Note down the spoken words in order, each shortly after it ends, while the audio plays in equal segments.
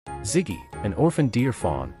Ziggy, an orphan deer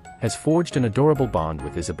fawn, has forged an adorable bond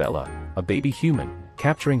with Isabella, a baby human,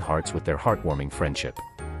 capturing hearts with their heartwarming friendship.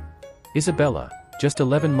 Isabella, just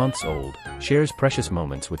 11 months old, shares precious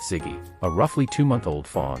moments with Ziggy, a roughly 2-month-old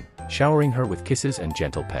fawn, showering her with kisses and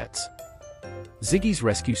gentle pets. Ziggy's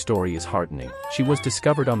rescue story is heartening. She was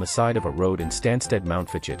discovered on the side of a road in Stanstead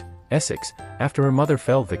Mountfitchet, Essex, after her mother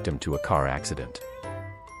fell victim to a car accident.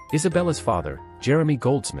 Isabella's father, Jeremy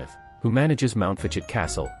Goldsmith, who manages Mountfitchet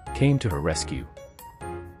Castle, came to her rescue.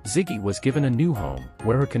 Ziggy was given a new home,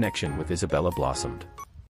 where her connection with Isabella blossomed.